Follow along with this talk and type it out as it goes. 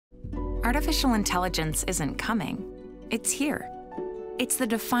Artificial intelligence isn't coming, it's here. It's the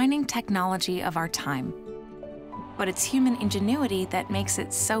defining technology of our time. But it's human ingenuity that makes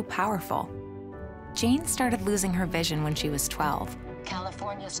it so powerful. Jane started losing her vision when she was 12.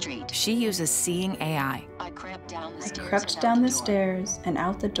 California Street. She uses Seeing AI. I crept down the stairs and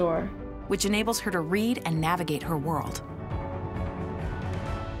out the door, which enables her to read and navigate her world.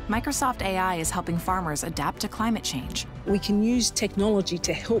 Microsoft AI is helping farmers adapt to climate change, We can use technology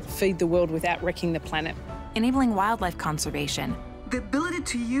to help feed the world without wrecking the planet. enabling wildlife conservation, The ability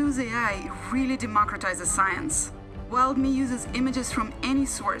to use AI really democratizes science. WildMe uses images from any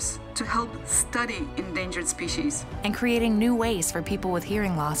source to help study endangered species. and creating new ways for people with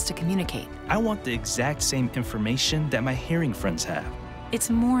hearing loss to communicate. I want the exact same information that my hearing friends have. It's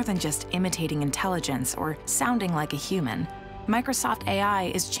more than just imitating intelligence or sounding like a human. Microsoft AI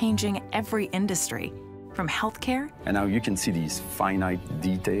is changing every industry, from healthcare And now you can see these finite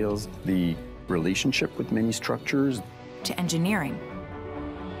details, the relationship with many structures. to engineering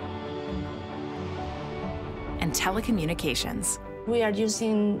and telecommunications. We are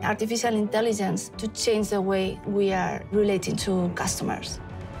using artificial intelligence to change the way we are relating to customers.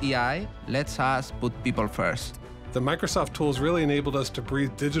 AI lets us put people first. The Microsoft tools really enabled us to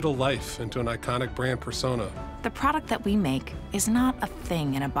breathe digital life into an iconic brand persona. The product that we make is not a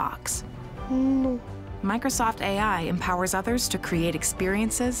thing in a box. Microsoft AI empowers others to create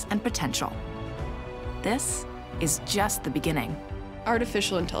experiences and potential. This is just the beginning.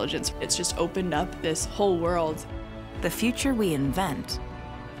 Artificial intelligence, it's just opened up this whole world. The future we invent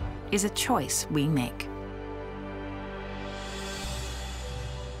is a choice we make.